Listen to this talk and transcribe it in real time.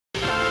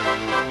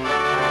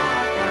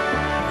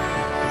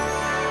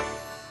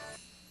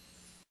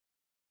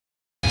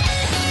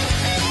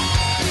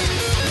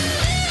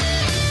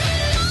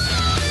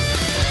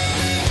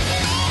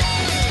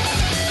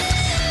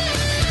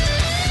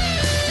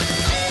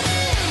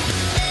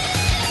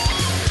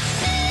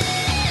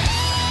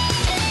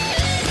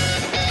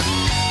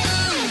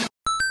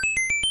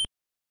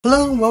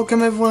Hello and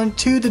welcome everyone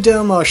to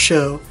the Marr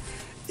Show.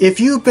 If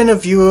you've been a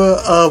viewer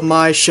of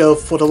my show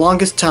for the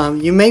longest time,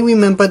 you may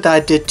remember that I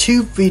did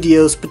two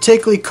videos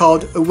particularly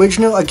called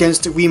Original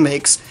Against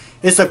Remakes.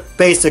 It's a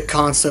basic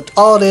concept.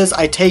 All it is,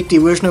 I take the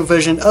original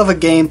version of a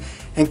game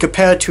and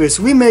compare it to its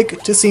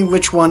remake to see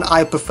which one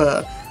I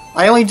prefer.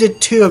 I only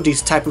did two of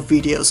these type of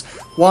videos,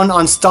 one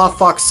on Star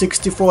Fox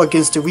 64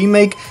 Against the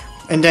Remake,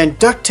 and then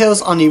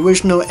DuckTales on the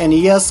original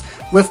NES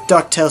with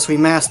DuckTales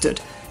Remastered.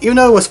 Even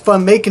though it was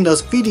fun making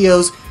those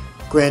videos,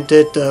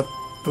 granted the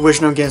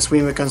original Against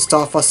Remake on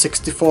Star Fox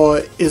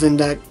 64 isn't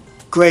that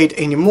great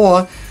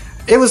anymore,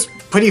 it was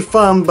pretty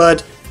fun,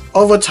 but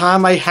over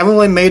time I haven't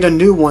really made a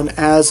new one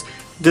as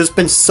there's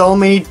been so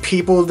many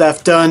people that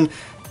have done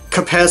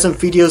comparison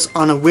videos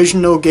on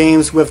original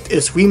games with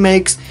its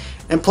remakes,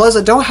 and plus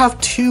I don't have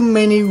too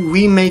many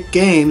remake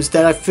games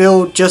that I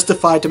feel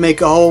justified to make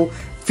a whole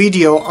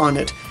video on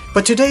it.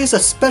 But today is a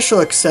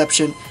special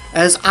exception,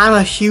 as I'm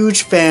a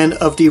huge fan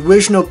of the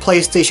original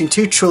PlayStation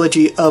 2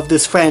 trilogy of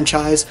this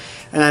franchise,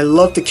 and I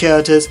love the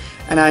characters,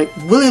 and I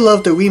really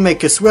love the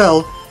remake as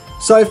well,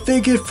 so I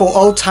figured for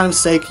old time's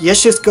sake,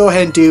 let's just go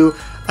ahead and do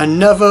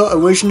another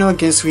Original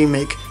Against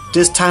Remake,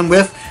 this time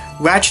with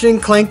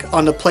Ratchet Clank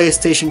on the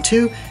PlayStation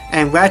 2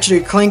 and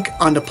Ratchet Clank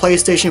on the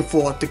PlayStation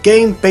 4, the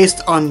game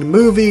based on the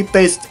movie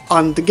based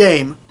on the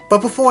game.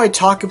 But before I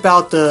talk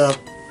about the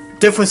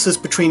differences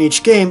between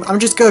each game, I'm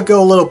just gonna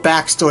go a little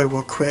backstory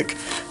real quick.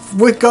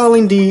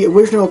 Regarding the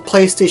original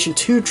PlayStation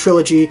 2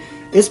 trilogy,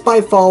 it's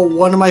by far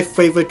one of my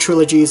favorite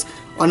trilogies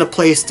on the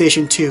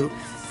PlayStation 2.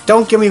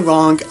 Don't get me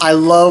wrong, I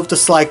love the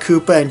Sly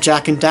Cooper and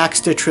Jak and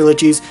Daxter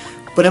trilogies,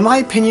 but in my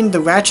opinion the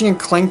Ratchet &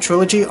 Clank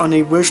trilogy on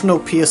the original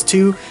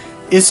PS2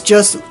 is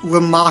just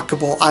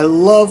remarkable. I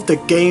love the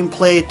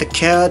gameplay, the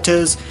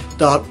characters,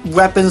 the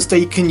weapons that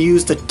you can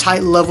use, the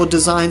tight level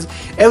designs,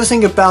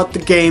 everything about the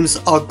games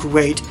are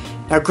great.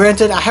 Now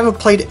granted, I haven't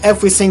played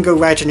every single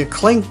Ratchet &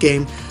 Clank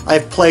game.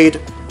 I've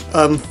played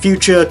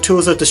Future,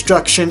 Tools of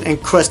Destruction,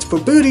 and Quest for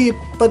Booty,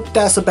 but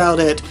that's about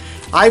it.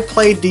 I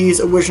played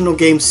these original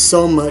games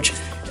so much,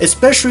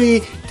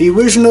 especially the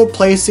original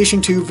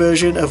PlayStation 2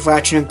 version of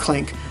Ratchet &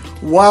 Clank.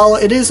 While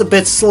it is a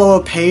bit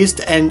slower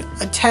paced and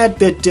a tad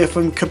bit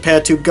different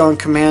compared to Gun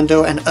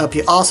Commando and Up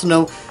Your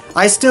Arsenal,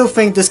 I still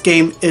think this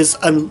game is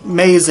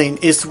amazing.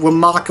 It's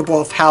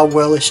remarkable of how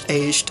well it's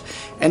aged,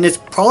 and it's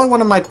probably one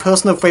of my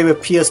personal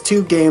favorite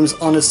PS2 games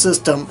on the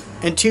system.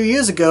 And 2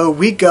 years ago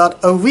we got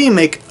a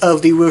remake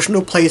of the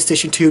original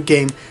PlayStation 2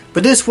 game,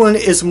 but this one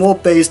is more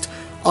based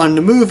on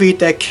the movie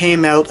that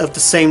came out of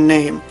the same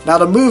name. Now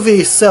the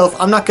movie itself,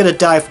 I'm not going to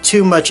dive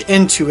too much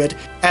into it,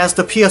 as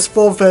the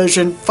PS4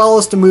 version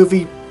follows the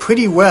movie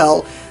pretty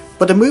well,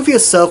 but the movie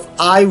itself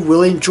I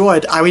really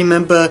enjoyed. I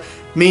remember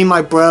me and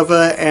my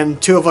brother and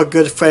two of our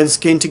good friends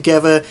getting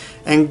together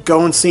and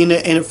going seeing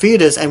it in the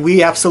theaters, and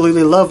we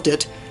absolutely loved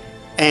it.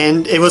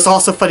 And it was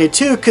also funny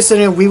too,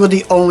 considering we were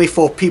the only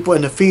 4 people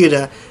in the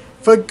theater.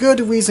 For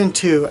good reason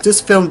too. This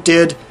film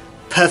did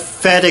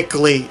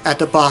pathetically at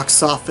the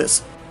box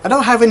office. I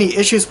don't have any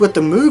issues with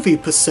the movie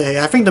per se.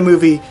 I think the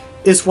movie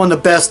is one of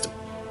the best,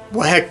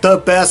 well heck, the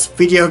best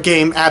video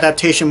game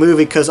adaptation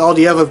movie, because all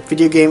the other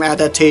video game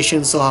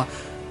adaptations are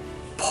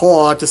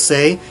poor to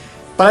say.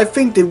 But I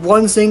think the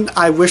one thing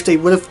I wish they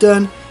would have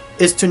done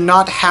is to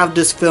not have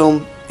this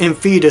film in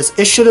theaters.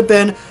 It should have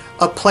been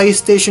a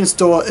PlayStation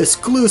Store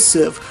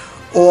exclusive,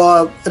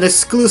 or an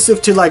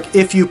exclusive to, like,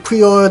 if you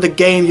pre-order the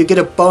game you get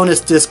a bonus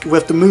disc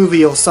with the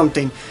movie or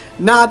something.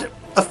 Not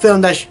a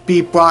film that should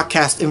be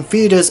broadcast in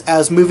theaters,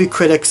 as movie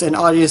critics and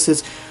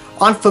audiences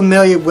aren't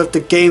familiar with the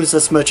games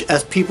as much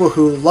as people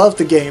who love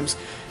the games.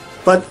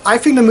 But I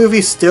think the movie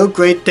is still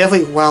great.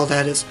 Definitely, wow,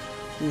 that is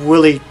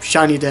really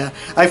shiny there.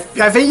 I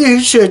think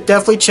you should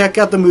definitely check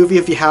out the movie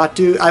if you have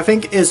to. I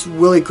think it's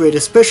really great,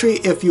 especially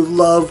if you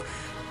love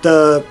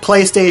the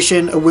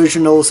PlayStation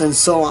originals and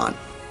so on.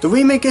 The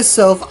remake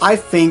itself, I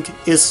think,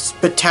 is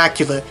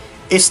spectacular.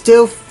 It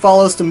still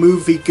follows the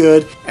movie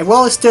good, and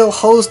while it still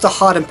holds the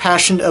heart and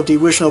passion of the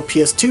original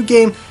PS2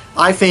 game,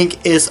 I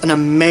think is an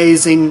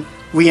amazing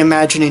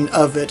reimagining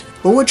of it.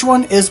 But which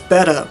one is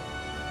better?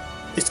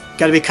 It's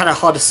gotta be kinda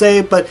hard to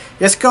say, but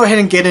let's go ahead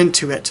and get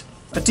into it.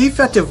 A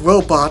defective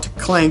robot,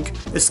 Clank,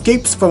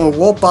 escapes from a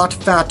robot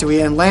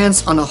factory and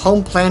lands on a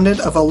home planet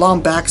of a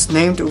Lombax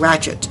named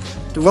Ratchet.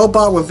 The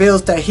robot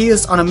reveals that he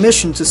is on a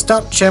mission to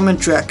stop Chairman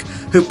Drek,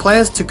 who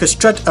plans to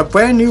construct a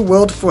brand new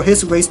world for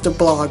his race to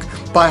blog.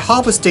 By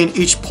harvesting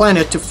each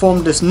planet to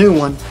form this new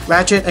one,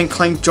 Ratchet and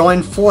Clank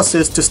join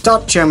forces to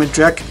stop Chairman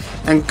Drek,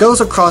 and goes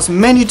across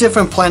many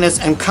different planets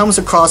and comes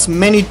across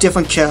many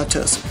different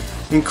characters,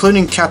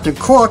 including Captain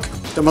Quark,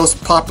 the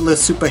most popular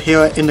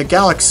superhero in the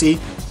galaxy,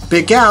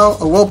 Big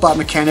Al, a robot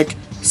mechanic,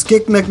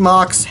 Skik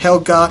McMarx,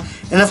 Helga,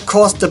 and of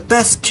course the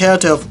best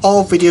character of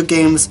all video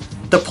games,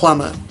 the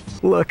plumber.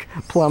 Look,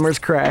 plumber's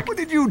crack. What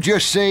did you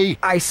just say?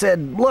 I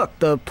said, look,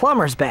 the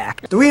plumber's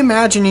back. The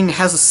reimagining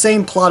has the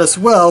same plot as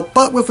well,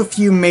 but with a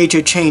few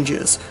major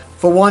changes.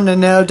 For one, the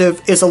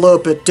narrative is a little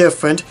bit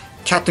different.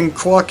 Captain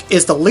Quark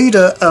is the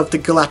leader of the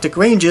Galactic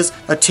Rangers,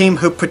 a team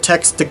who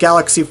protects the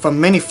galaxy from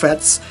many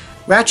threats.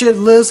 Ratchet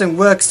lives and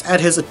works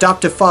at his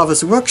adoptive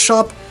father's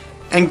workshop,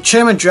 and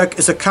Chairman Drek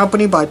is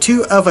accompanied by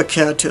two other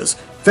characters,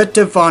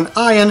 Victor Von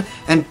R.Y.N.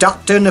 and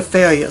Dr.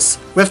 Nefarious.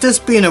 With this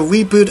being a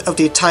reboot of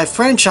the entire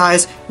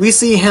franchise, we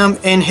see him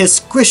in his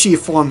squishy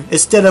form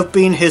instead of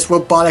being his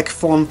robotic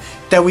form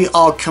that we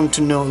all come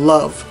to know and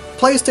love.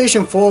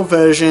 PlayStation 4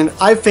 version,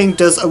 I think,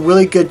 does a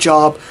really good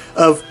job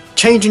of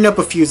changing up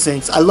a few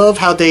things. I love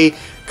how they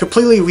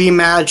completely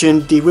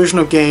reimagined the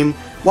original game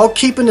while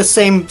keeping the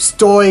same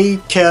story,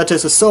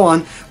 characters, and so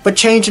on, but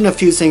changing a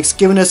few things,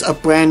 giving us a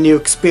brand new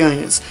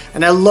experience.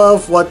 And I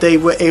love what they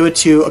were able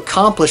to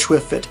accomplish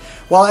with it.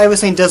 While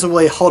everything doesn't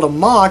really hold a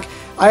mark,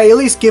 I at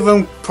least give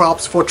them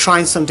props for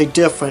trying something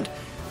different.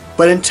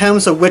 But in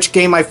terms of which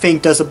game I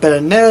think does a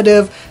better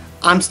narrative,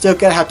 I'm still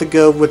gonna have to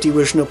go with the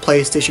original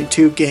PlayStation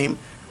 2 game.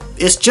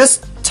 It's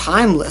just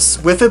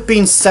timeless. With it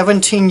being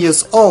 17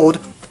 years old,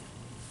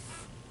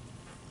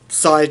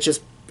 sorry,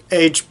 just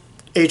age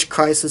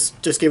crisis,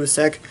 just give me a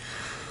sec.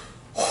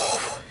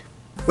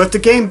 With the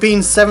game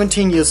being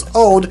 17 years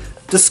old,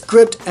 the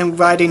script and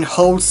writing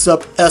holds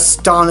up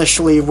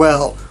astonishingly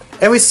well.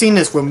 Every scene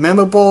is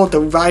memorable, the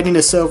writing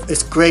itself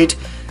is great,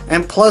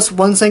 and plus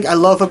one thing I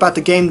love about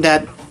the game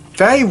that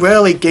very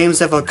rarely games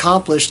have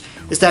accomplished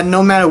is that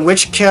no matter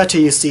which character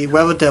you see,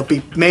 whether they'll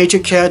be major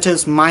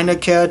characters, minor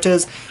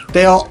characters,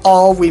 they are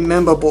all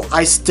rememberable.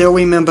 I still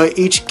remember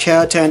each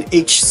character and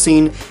each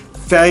scene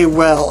very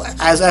well,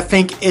 as I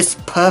think it's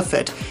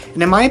perfect,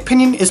 and in my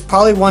opinion it's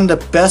probably one of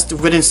the best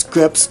written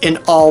scripts in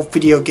all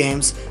video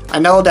games. I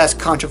know that's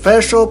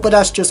controversial, but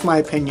that's just my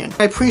opinion.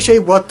 I appreciate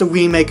what the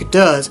remake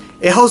does.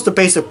 It holds the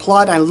basic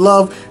plot. I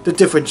love the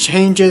different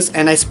changes,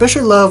 and I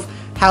especially love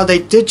how they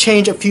did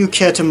change a few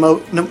character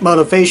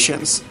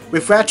motivations.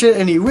 With Ratchet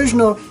in the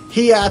original,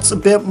 he acts a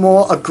bit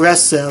more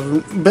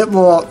aggressive,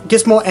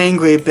 gets more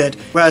angry a bit,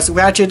 whereas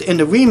Ratchet in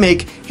the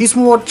remake, he's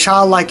more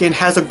childlike and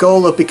has a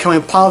goal of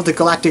becoming part of the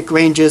Galactic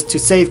Rangers to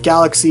save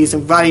galaxies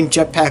and riding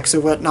jetpacks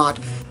or whatnot.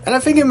 And I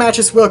think it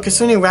matches well,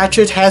 considering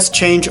Ratchet has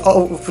changed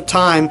over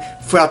time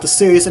throughout the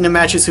series, and it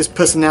matches his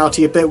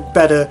personality a bit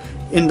better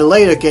in the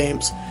later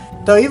games.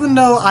 Though even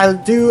though I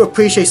do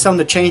appreciate some of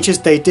the changes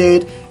they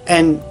did,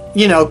 and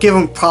you know, give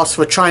them props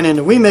for trying in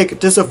the remake,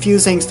 there's a few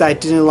things that I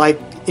didn't like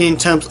in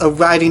terms of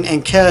writing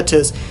and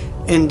characters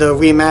in the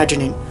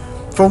reimagining.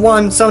 For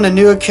one, some of the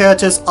newer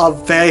characters are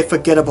very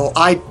forgettable.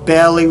 I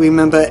barely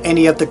remember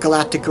any of the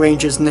Galactic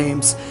Rangers'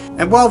 names.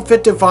 And while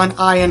Victor Von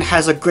R.Y.N.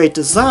 has a great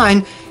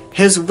design,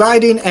 his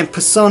writing and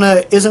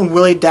persona isn't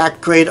really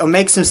that great or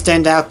makes him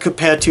stand out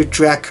compared to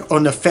Drek or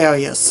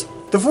Nefarious.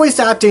 The voice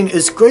acting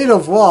is great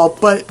overall,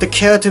 but the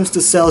characters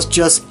themselves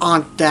just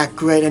aren't that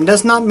great, and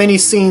there's not many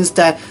scenes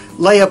that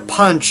lay a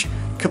punch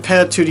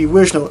compared to the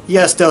original.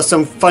 Yes, there are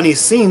some funny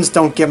scenes,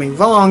 don't get me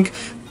wrong,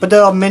 but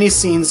there are many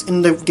scenes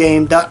in the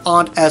game that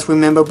aren't as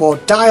memorable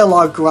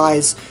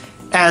dialogue-wise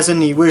as in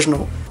the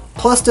original.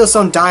 Plus there's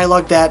some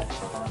dialogue that,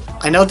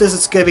 I know this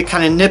is going to be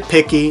kind of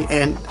nitpicky,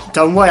 and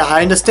don't worry,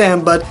 I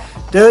understand, but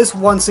there is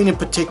one scene in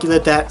particular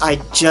that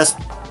I just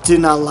do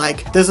not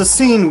like. There's a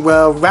scene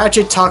where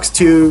Ratchet talks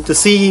to the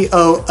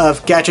CEO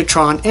of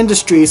Gadgetron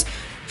Industries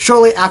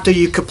shortly after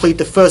you complete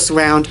the first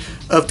round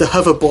of the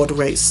hoverboard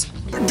race.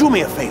 Do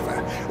me a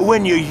favor,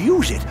 when you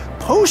use it,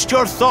 post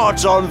your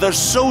thoughts on the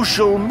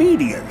social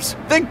medias.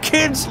 The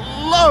kids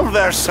love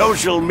their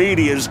social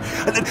medias.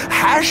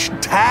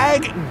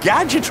 Hashtag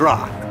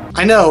Gadgetron.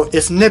 I know,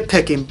 it's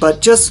nitpicking,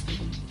 but just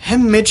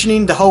him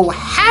mentioning the whole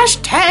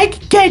hashtag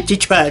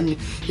Gadgetron,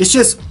 it's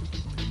just,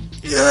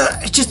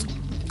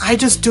 I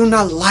just do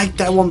not like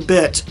that one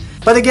bit.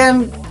 But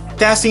again,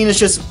 that scene is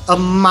just a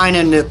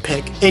minor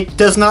nitpick. It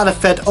does not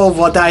affect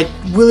overall that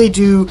I really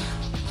do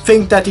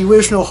think that the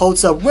original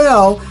holds up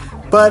well,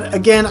 but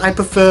again, I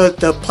prefer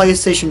the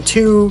PlayStation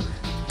 2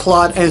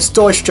 plot and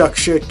story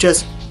structure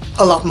just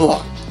a lot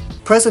more.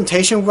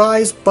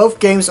 Presentation-wise, both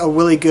games are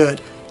really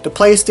good. The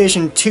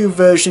PlayStation 2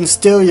 version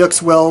still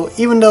looks well,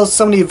 even though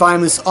some of the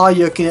environments are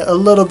looking a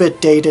little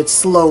bit dated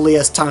slowly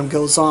as time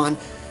goes on.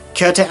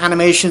 Character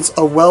animations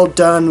are well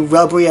done,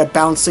 rubbery and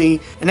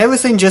bouncy, and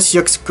everything just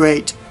looks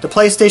great. The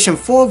PlayStation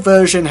 4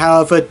 version,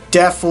 however,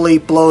 definitely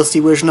blows the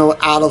original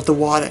out of the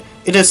water.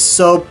 It is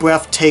so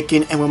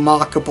breathtaking and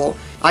remarkable.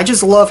 I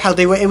just love how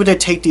they were able to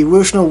take the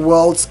original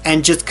worlds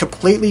and just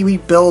completely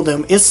rebuild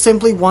them. It's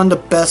simply one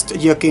of the best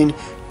looking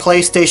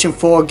PlayStation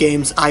 4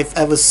 games I've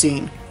ever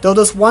seen. Though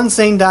there's one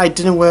thing that I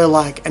didn't really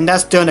like, and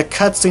that's during the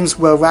cutscenes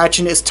where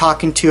Ratchet is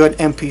talking to an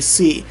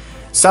NPC.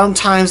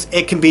 Sometimes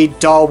it can be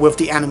dull with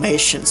the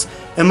animations.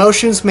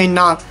 Emotions may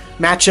not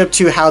match up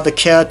to how the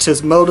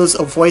characters' motives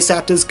or voice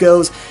actors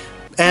goes,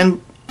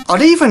 and are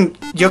they even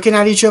looking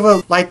at each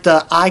other? Like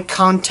the eye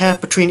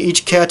contact between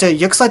each character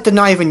looks like they're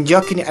not even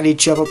looking at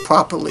each other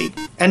properly.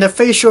 And the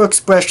facial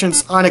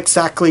expressions aren't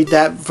exactly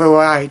that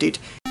varied.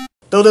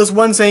 Though there's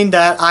one thing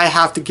that I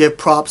have to give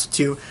props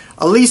to.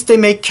 At least they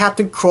make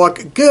Captain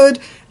Quark good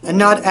and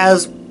not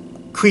as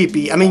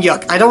creepy. I mean,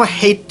 yuck, I don't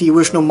hate the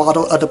original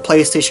model of the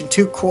PlayStation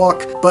 2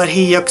 Quark, but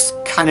he looks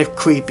kind of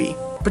creepy.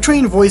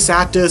 Between voice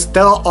actors,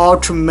 they're all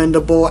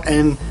commendable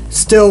and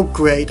still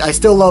great. I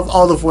still love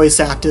all the voice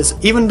actors,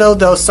 even though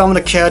there are some of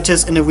the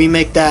characters in the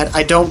remake that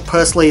I don't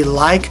personally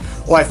like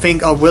or I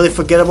think are really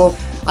forgettable.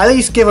 I at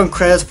least give them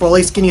credit for at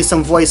least getting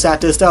some voice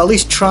actors that are at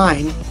least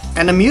trying.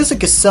 And the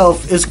music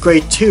itself is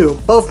great too.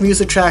 Both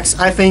music tracks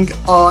I think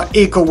are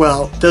equal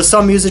well. There's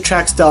some music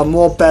tracks that are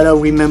more better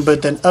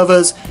remembered than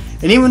others,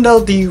 and even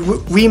though the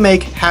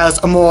remake has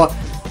a more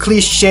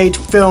cliched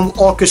film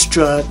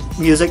orchestra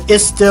music, it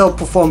still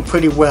performed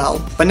pretty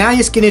well. But now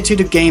let's get into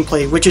the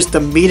gameplay, which is the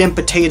meat and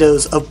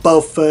potatoes of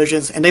both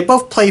versions, and they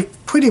both play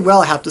pretty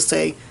well, I have to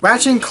say.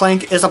 Ratchet &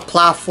 Clank is a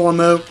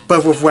platformer,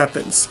 but with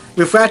weapons.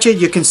 With Ratchet,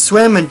 you can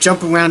swim and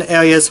jump around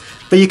areas,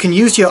 but you can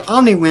use your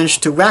Omni Wrench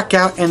to rack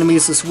out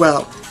enemies as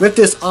well. With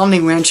this Omni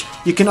Wrench,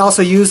 you can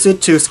also use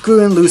it to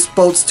screw in loose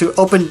bolts to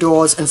open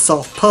doors and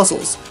solve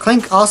puzzles.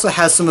 Clank also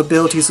has some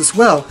abilities as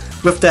well.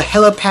 With the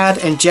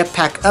helipad and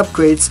jetpack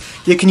upgrades,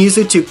 you can use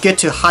it to get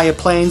to higher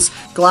planes,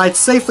 glide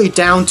safely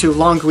down to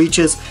long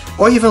reaches,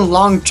 or even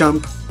long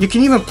jump. You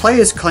can even play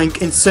as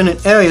Clank in certain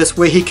areas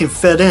where he can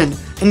fit in.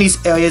 In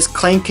these areas,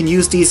 Clank can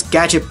use these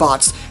gadget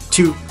bots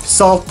to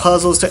solve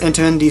puzzles to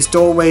enter in these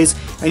doorways,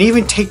 and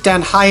even take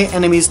down higher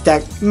enemies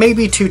that may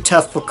be too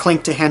tough for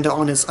Clank to handle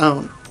on his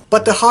own.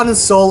 But the heart and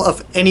soul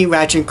of any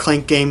Ratchet &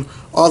 Clank game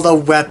are the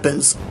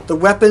weapons. The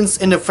weapons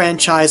in the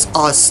franchise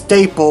are a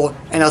staple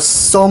and are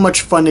so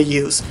much fun to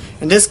use.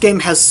 And this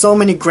game has so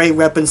many great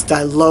weapons that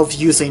I love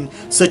using,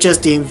 such as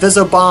the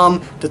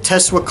Invisibomb, the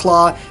Tesla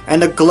Claw,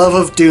 and the Glove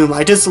of Doom.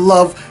 I just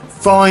love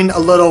throwing a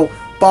little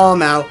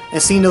bomb out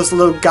and seeing those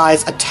little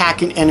guys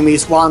attacking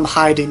enemies while I'm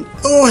hiding.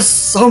 Oh, it's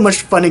so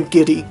much fun and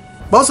giddy.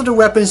 Most of the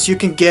weapons you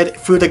can get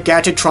through the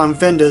Gadgetron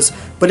vendors,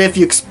 but if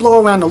you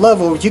explore around the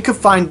level, you can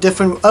find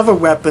different other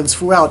weapons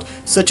throughout,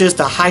 such as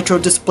the Hydro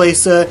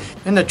Displacer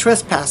and the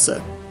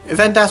Trespasser. In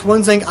fact, that's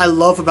one thing I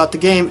love about the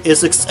game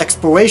is its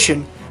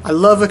exploration. I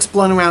love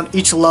exploring around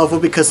each level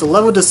because the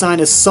level design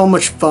is so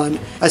much fun.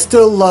 I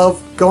still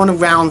love going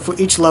around for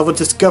each level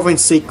discovering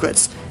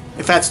secrets.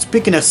 In fact,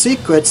 speaking of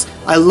secrets,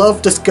 I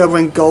love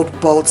discovering gold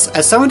bolts,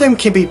 as some of them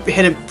can be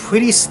hidden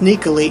pretty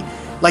sneakily.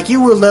 Like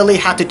you will literally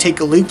have to take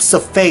leaps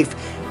of faith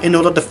in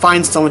order to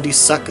find some of these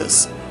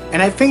suckers.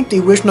 And I think the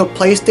original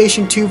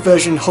PlayStation 2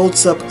 version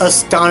holds up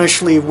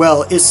astonishingly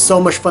well. It's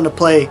so much fun to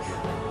play.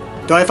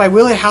 Though if I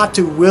really had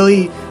to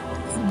really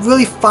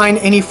find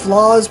any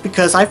flaws,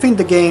 because I think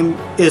the game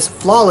is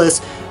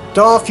flawless,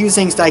 there are a few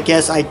things that I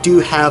guess I do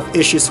have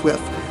issues with.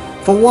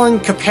 For one,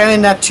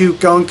 comparing that to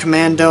going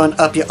commando and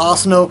up your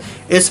arsenal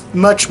is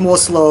much more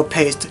slower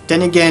paced.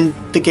 Then again,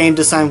 the game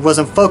design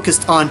wasn't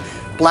focused on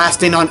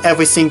blasting on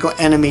every single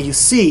enemy you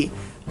see.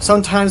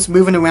 Sometimes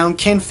moving around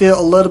can feel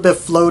a little bit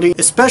floaty,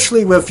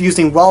 especially with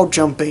using wall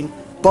jumping.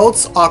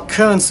 Bolts are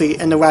currency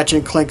in the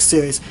Ratchet & Clank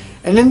series,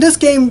 and in this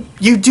game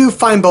you do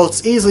find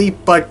bolts easily,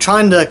 but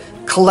trying to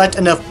collect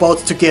enough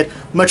bolts to get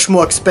much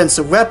more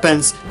expensive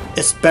weapons,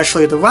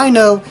 especially the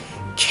R.Y.N.O,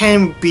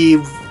 can be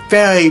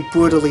very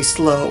brutally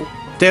slow.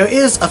 There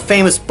is a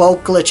famous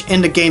bolt glitch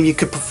in the game you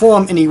could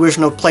perform in the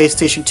original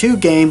PlayStation 2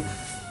 game,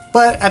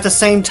 but at the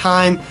same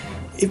time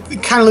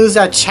it kind of loses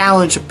that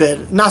challenge a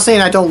bit. Not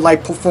saying I don't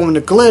like performing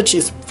the glitch,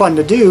 it's fun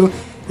to do,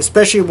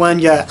 especially when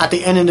you're at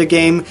the end of the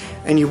game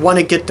and you want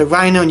to get the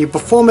R.Y.N.O and you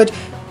perform it,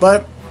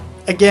 but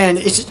again,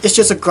 it's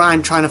just a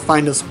grind trying to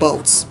find those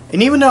bolts.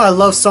 And even though I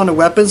love some of the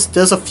weapons,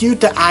 there's a few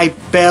that I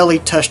barely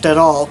touched at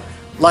all.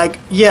 Like,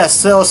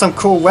 yes, there are some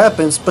cool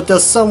weapons, but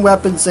there's some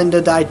weapons in there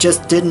that I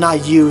just did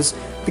not use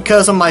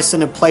because of my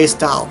certain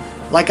playstyle.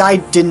 Like, I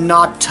did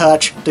not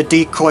touch the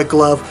decoy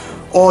glove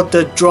or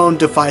the drone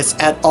device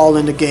at all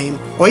in the game,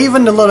 or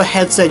even the little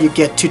headset you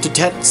get to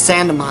detect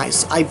sand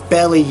mines. I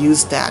barely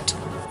used that.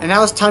 And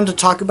now it's time to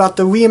talk about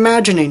the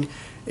reimagining.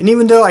 And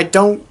even though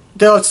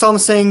there are some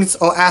things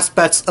or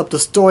aspects of the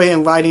story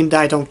and writing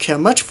that I don't care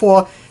much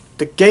for,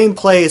 the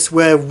gameplay is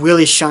where it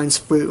really shines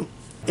through.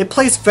 It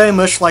plays very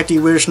much like the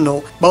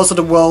original. Most of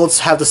the worlds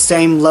have the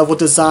same level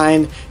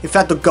design. In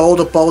fact, the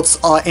gold bolts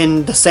are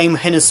in the same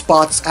hidden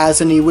spots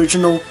as in the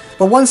original.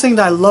 But one thing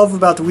that I love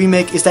about the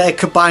remake is that it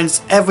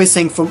combines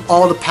everything from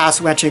all the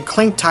past Ratchet &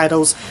 Clank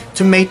titles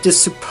to make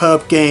this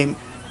superb game.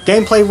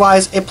 Gameplay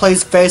wise, it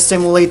plays very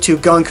similarly to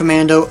Going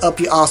Commando, Up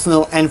Your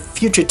Arsenal, and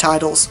future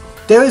titles.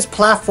 There is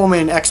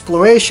platforming and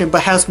exploration,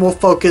 but has more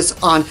focus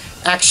on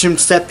action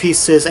set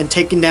pieces and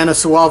taking down a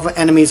swath of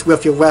enemies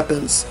with your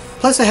weapons.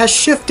 Plus it has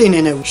shifting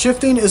in it.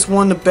 Shifting is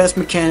one of the best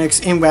mechanics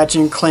in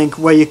Ratchet & Clank,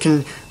 where you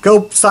can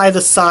go side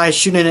to side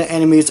shooting at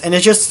enemies, and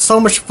it's just so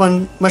much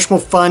fun, much more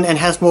fun, and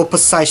has more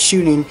precise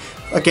shooting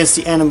against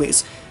the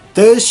enemies.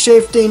 There is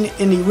shifting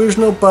in the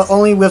original, but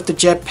only with the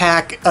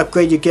jetpack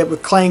upgrade you get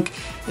with Clank,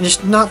 and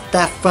it's not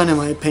that fun in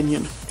my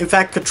opinion. In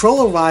fact,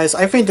 controller wise,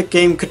 I think the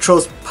game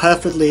controls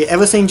perfectly.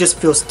 Everything just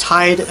feels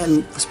tight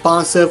and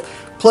responsive,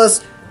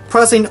 plus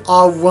pressing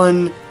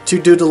R1 to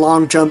do the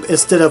long jump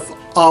instead of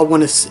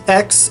R1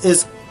 X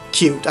is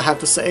cute, I have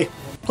to say.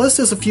 Plus Plus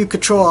there's a few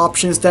control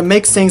options that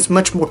make things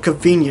much more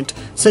convenient,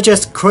 such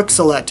as quick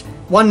select.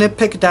 One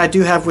nitpick that I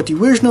do have with the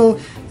original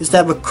is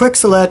that with quick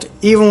select,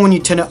 even when you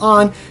turn it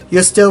on,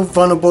 you're still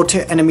vulnerable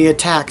to enemy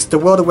attacks. The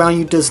world around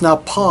you does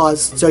not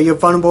pause, so you're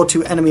vulnerable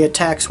to enemy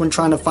attacks when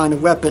trying to find a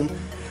weapon.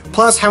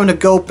 Plus having to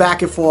go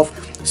back and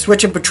forth,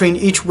 switching between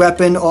each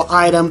weapon or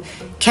item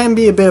can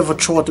be a bit of a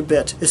chore to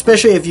bit,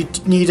 especially if you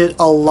need it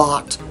a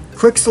lot.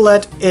 Quick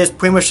select is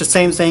pretty much the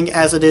same thing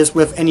as it is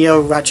with any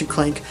other Ratchet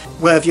Clank,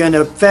 where if you're in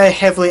a very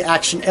heavily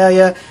action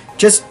area,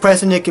 just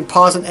pressing it can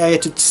pause an area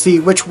to see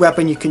which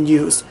weapon you can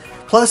use.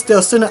 Plus there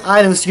are certain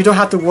items you don't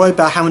have to worry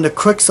about having to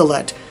quick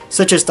select,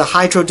 such as the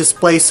Hydro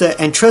Displacer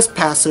and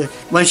Trespasser.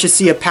 Once you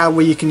see a pad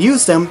where you can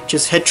use them,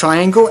 just hit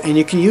triangle and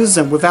you can use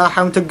them without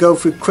having to go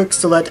through quick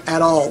select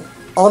at all.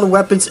 All the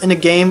weapons in the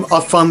game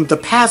are from the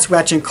past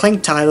Ratchet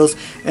Clank titles,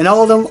 and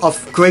all of them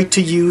are great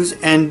to use,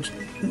 and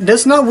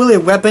there's not really a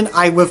weapon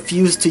I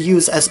refuse to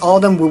use, as all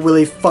of them were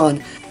really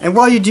fun. And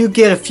while you do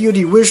get a few of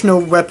the original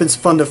weapons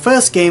from the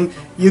first game,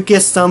 you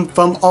get some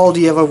from all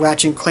the other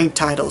Ratchet Clank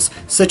titles,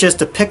 such as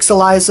the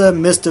Pixelizer,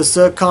 Mr.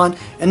 Zircon,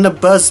 and the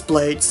Buzz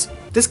Blades.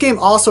 This game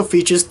also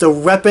features the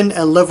weapon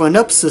and leveling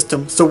up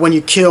system, so when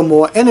you kill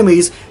more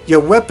enemies, your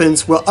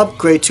weapons will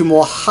upgrade to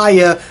more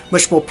higher,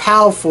 much more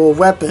powerful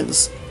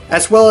weapons,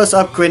 as well as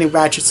upgrading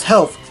Ratchet's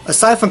health.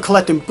 Aside from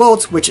collecting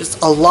bolts, which is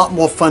a lot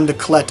more fun to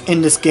collect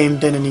in this game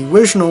than in the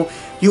original,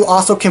 you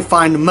also can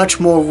find much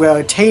more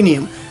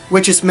Raritanium,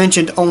 which is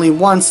mentioned only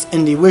once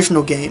in the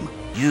original game.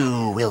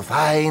 You will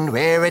find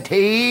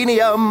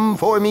Raritanium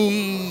for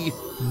me.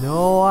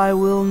 No, I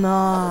will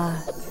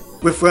not.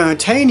 With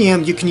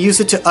Raritanium, you can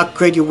use it to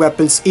upgrade your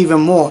weapons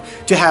even more,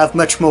 to have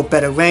much more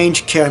better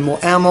range, carry more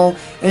ammo,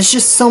 and it's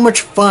just so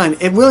much fun.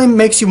 It really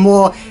makes you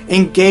more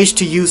engaged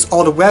to use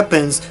all the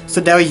weapons,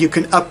 so that way you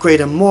can upgrade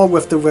them more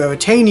with the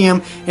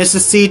Raritanium, and to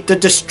see the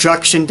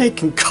destruction they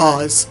can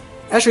cause.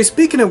 Actually,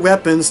 speaking of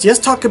weapons, let's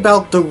talk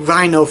about the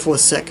R.Y.N.O for a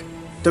sec.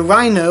 The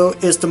R.Y.N.O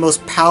is the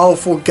most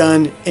powerful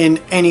gun in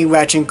any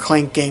Ratchet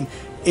Clank game.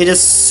 It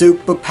is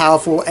super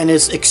powerful and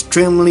is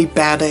extremely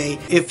bad A.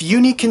 If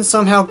Uni can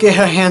somehow get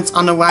her hands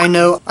on the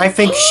R.Y.N.O, I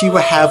think she will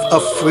have a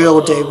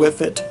thrill day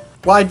with it.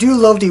 While I do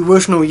love the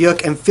original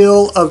look and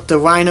feel of the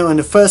R.Y.N.O in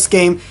the first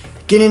game,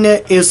 getting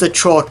it is a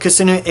chore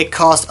considering it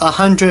costs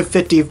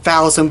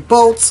 150,000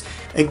 bolts,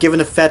 and given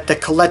the fact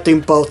that collecting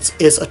bolts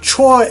is a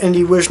chore in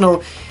the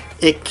original,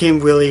 it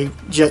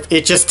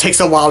just takes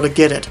a while to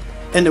get it.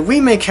 In the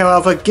remake,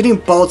 however, getting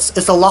bolts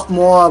is a lot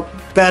more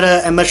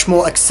better and much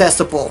more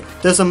accessible.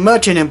 There's a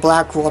merchant in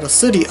Blackwater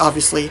City,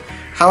 obviously.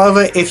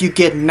 However, if you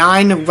get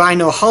 9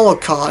 R.Y.N.O holo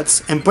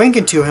cards and bring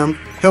it to him,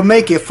 he'll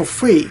make it for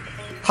free.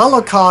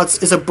 Holo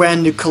cards is a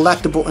brand new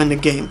collectible in the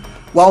game.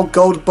 While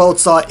gold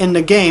bolts are in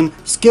the game,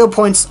 skill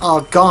points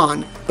are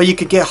gone, but you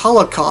could get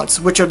holo cards,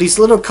 which are these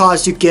little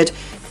cards you get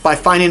by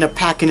finding a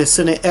pack in a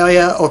certain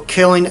area or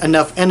killing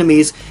enough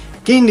enemies.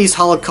 Getting these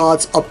holo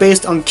cards are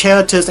based on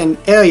characters and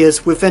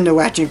areas within the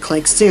Ratchet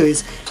Clank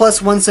series. Plus,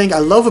 one thing I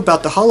love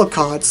about the holo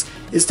cards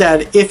is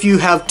that if you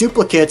have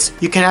duplicates,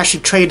 you can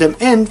actually trade them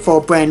in for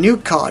a brand new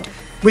card,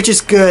 which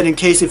is good in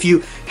case if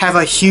you have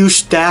a huge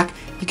stack,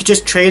 you can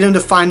just trade them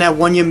to find that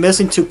one you're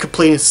missing to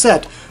complete a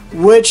set,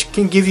 which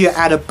can give you an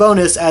added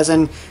bonus, as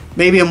in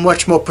maybe a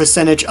much more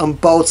percentage on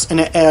bolts in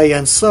an area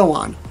and so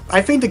on.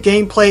 I think the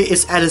gameplay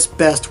is at its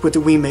best with the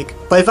remake,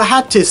 but if I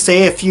had to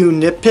say a few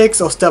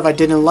nitpicks or stuff I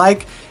didn't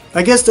like,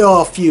 I guess there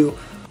are a few.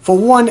 For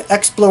one,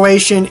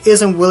 exploration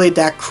isn't really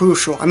that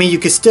crucial. I mean, you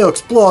can still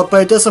explore,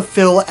 but it doesn't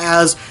feel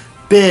as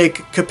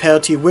big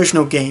compared to the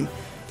original game.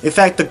 In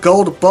fact, the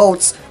gold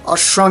bolts are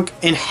shrunk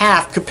in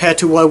half compared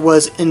to what it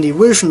was in the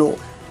original,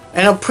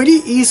 and are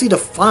pretty easy to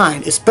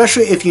find,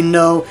 especially if you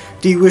know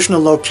the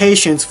original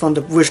locations from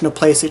the original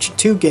PlayStation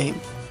 2 game.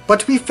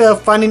 But to be fair,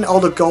 finding all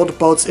the gold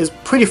bolts is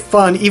pretty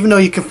fun, even though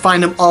you can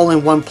find them all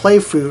in one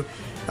playthrough.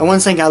 And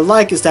one thing I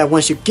like is that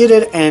once you get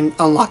it and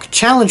unlock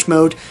challenge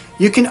mode,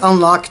 you can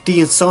unlock the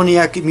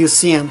Insomniac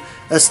Museum,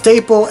 a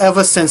staple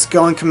ever since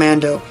Going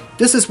Commando.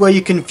 This is where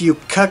you can view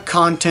cut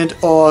content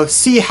or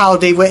see how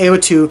they were able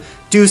to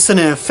do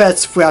certain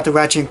effects throughout the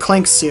Ratchet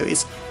Clank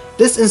series.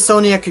 This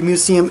Insomniac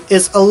Museum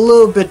is a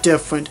little bit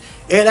different.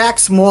 It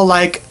acts more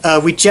like a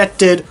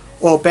rejected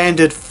or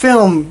abandoned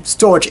film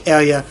storage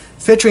area,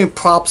 featuring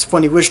props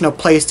from the original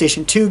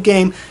PlayStation 2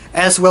 game,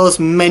 as well as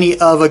many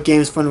other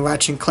games from the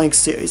Ratchet Clank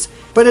series.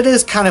 But it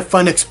is kind of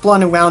fun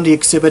exploring around the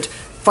exhibit,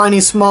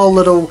 finding small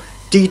little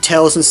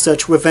details and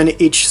such within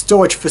each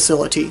storage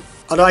facility.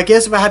 Although I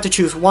guess if I had to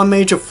choose one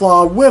major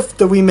flaw with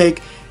the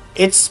remake,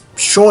 it's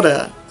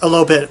shorter a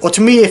little bit, or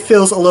to me it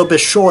feels a little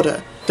bit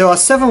shorter. There are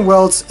 7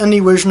 worlds in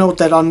the original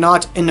that are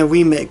not in the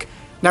remake.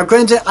 Now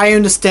granted, I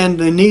understand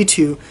the need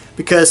to,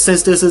 because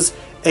since this is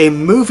a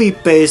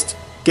movie-based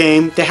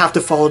game, they have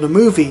to follow the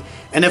movie,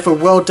 and if a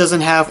world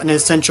doesn't have an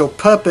essential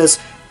purpose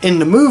in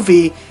the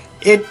movie,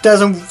 it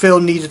doesn't feel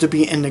needed to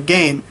be in the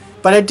game.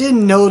 But I did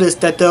notice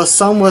that there are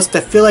some worlds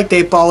that feel like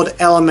they borrowed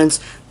elements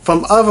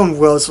from other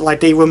worlds, like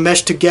they were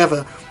meshed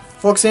together.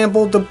 For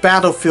example, the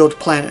Battlefield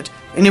planet.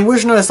 In the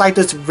original, it's like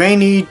this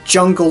rainy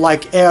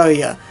jungle-like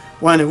area,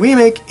 while in the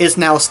remake is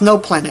now Snow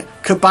Planet,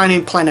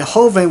 combining Planet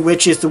Hoven,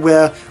 which is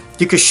where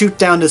you could shoot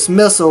down this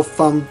missile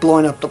from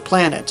blowing up the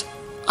planet.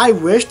 I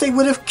wish they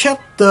would have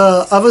kept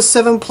the other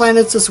 7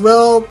 planets as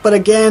well, but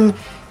again,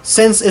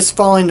 since it's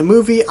following the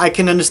movie, I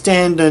can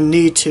understand the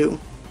need to.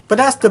 But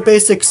that's the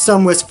basic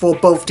summaries for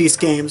both these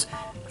games.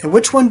 And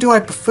which one do I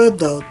prefer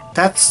though?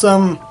 That's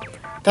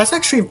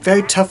actually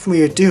very tough for me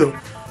to do.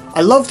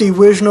 I love the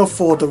original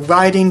for the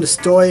writing, the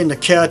story, and the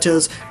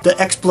characters, the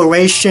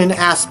exploration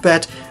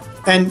aspect,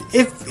 and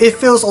it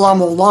feels a lot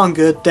more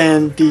longer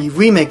than the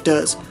remake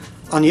does.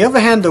 On the other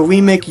hand, the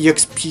remake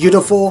looks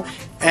beautiful,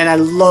 and I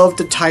love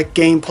the tight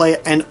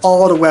gameplay, and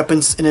all the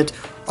weapons in it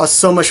are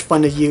so much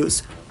fun to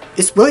use.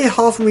 It's really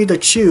hard for me to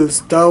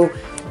choose, though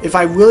if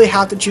I really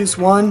have to choose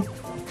one,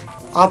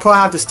 I'll probably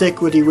have to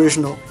stick with the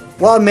original.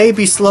 While it may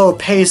be slower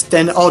paced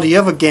than all the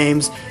other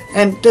games,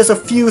 and there's a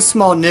few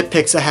small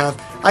nitpicks I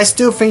have, I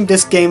still think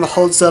this game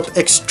holds up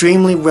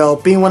extremely well,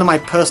 being one of my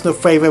personal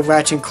favorite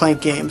Ratchet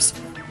Clank games.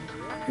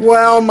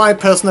 Well, my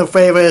personal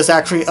favorite is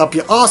actually Up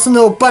Your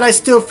Arsenal, but I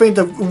still think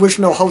the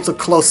original holds a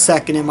close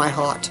second in my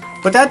heart.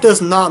 But that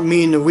does not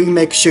mean the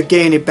remake should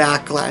get any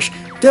backlash.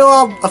 There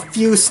are a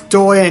few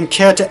story and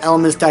character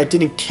elements that I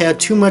didn't care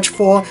too much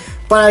for,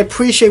 but I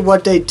appreciate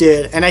what they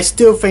did, and I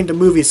still think the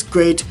movie is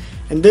great,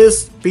 and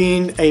this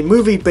being a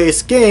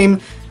movie-based game,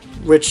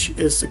 which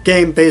is a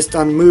game based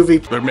on a movie.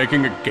 They're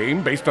making a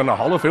game based on a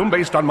hollow film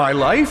based on my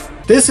life?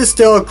 This is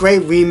still a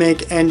great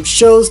remake and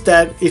shows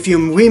that if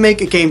you remake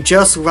a game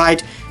just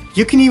right,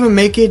 you can even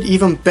make it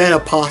even better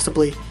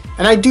possibly.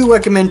 And I do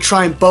recommend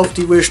trying both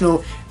the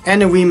original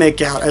and the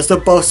remake out, as they're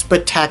both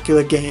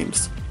spectacular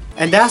games.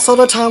 And that's all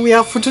the time we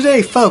have for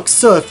today, folks.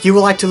 So if you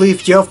would like to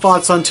leave your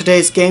thoughts on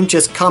today's game,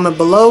 just comment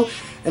below.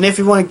 And if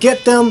you want to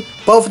get them,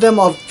 both of them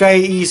are very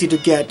easy to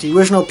get. The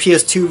original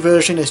PS2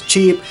 version is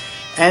cheap,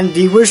 and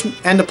the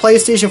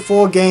PlayStation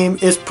 4 game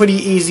is pretty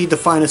easy to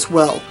find as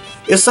well.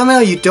 If somehow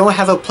you don't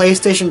have a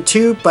PlayStation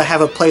 2 but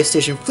have a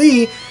PlayStation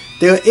 3,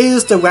 there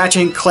is the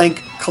Ratchet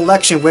Clank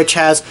collection, which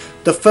has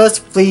the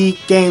first 3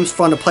 games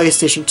from the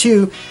PlayStation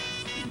 2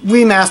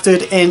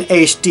 remastered in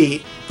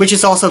HD, which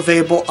is also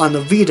available on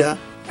the Vita.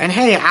 And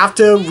hey,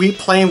 after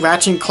replaying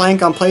Ratchet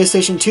Clank on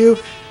PlayStation 2,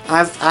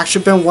 I've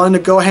actually been wanting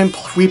to go ahead and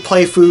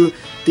replay through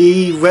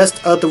the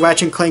rest of the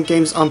Ratchet Clank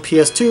games on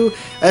PS2,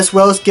 as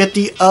well as get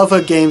the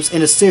other games in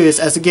the series,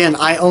 as again,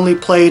 I only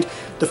played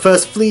the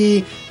first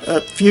 3,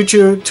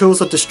 Future, Tools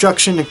of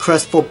Destruction, and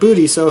Quest for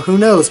Booty, so who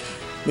knows,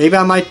 maybe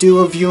I might do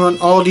a review on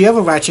all the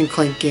other Ratchet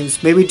Clank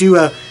games, maybe do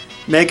a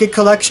mega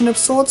collection of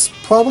sorts,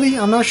 probably,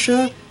 I'm not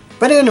sure.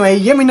 But anyway,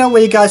 let me know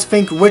what you guys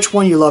think, which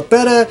one you love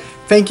better.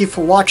 Thank you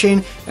for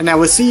watching, and I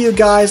will see you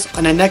guys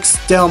on the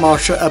next Del Mar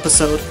Show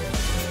episode.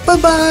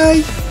 Bye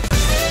bye!